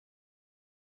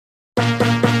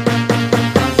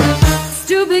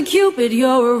Stupid Cupid,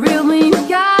 you're a real mean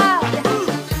guy.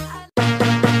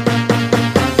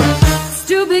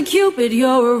 Stupid Cupid,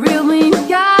 you're a real mean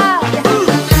guy.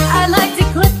 I'd like to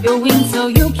clip your wings so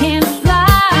you can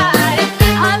fly.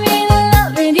 I'm in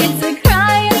love and it's a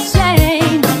crying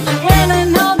shame, and I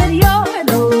know that you're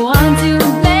the one to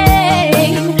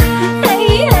blame.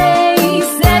 Hey, hey,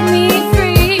 set me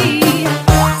free.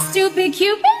 Stupid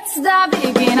Cupid, stop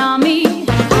picking on me.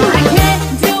 I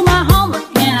can't do my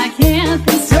homework and I can't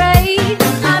think straight.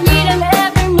 I meet him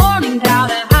every morning down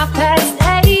at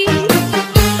 8:30.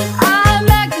 I'm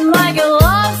acting like a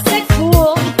lovesick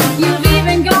fool. You've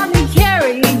even got me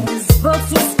carrying his books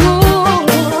to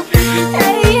school.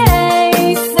 Hey,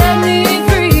 hey, set me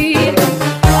free.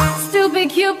 Stupid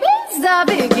Cupid, stop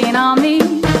picking on me.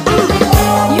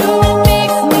 You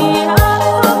mix me up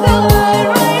for good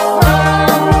right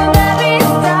from the very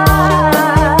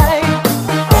start.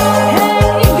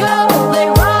 Hey, go play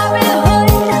Robin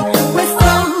Hood with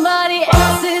somebody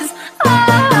else's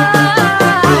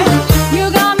heart. You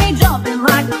got me jumping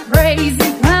like a crazy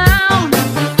clown,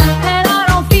 and I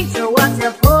don't feature what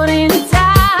you're putting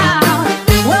down.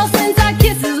 Well, since our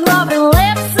kisses, love and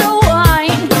lips of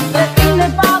wine, the thing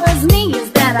that bothers me is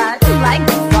that I like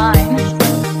to find.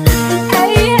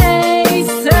 Hey, hey,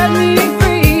 set me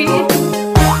free.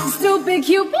 Stupid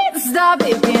Cupid, stop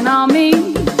picking on me.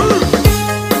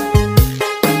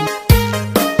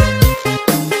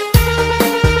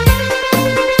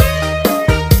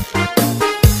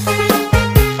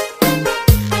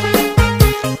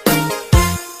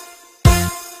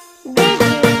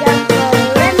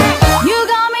 You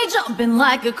got me jumping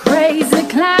like a crazy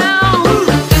clown,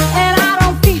 and I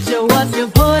don't feature what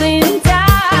you're putting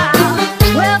down.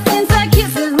 Well, since our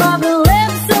kisses, love and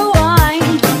lips of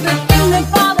wine, the thing that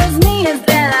bothers me is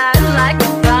that I like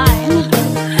to find.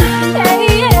 Hey,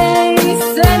 hey,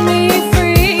 set me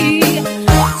free.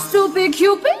 Stupid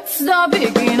Cupid, stop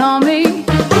picking on me.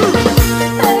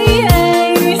 Hey,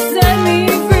 hey, set me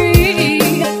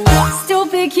free.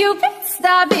 Stupid Cupid,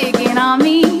 stop picking on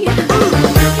me.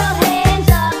 Put your hands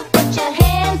up, put your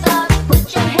hands up, put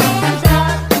your hands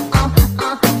up.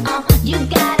 You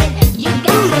got it, you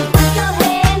got it. Put your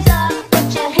hands up, put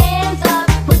your hands up,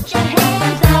 put your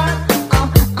hands up.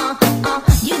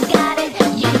 You got it,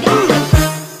 you got it.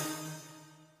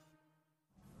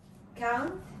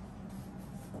 Count.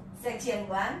 Section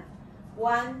 1.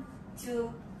 1,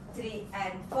 2, 3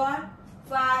 and 4,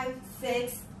 5,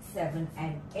 6, 7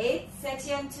 and 8.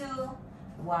 Section 2.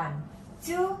 1,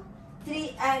 2,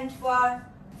 3 and 4,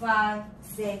 5,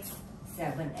 6,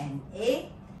 7 and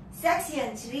 8.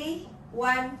 Section 3.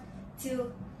 1,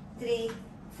 2, 3,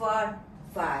 4,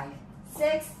 5,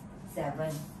 6,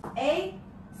 7, 8.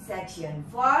 Section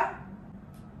 4.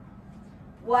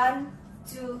 1,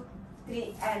 2,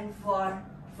 3 and 4,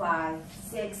 5,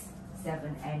 6,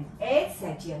 7 and 8.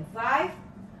 Section 5.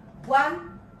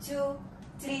 1, 2,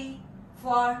 3,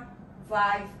 4,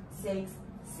 5, 6,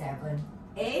 7,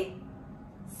 8.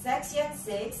 Section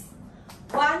 6.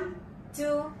 1,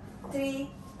 2, 3,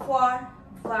 4,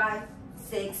 5,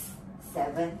 6,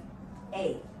 7,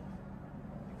 8.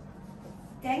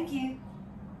 Thank you.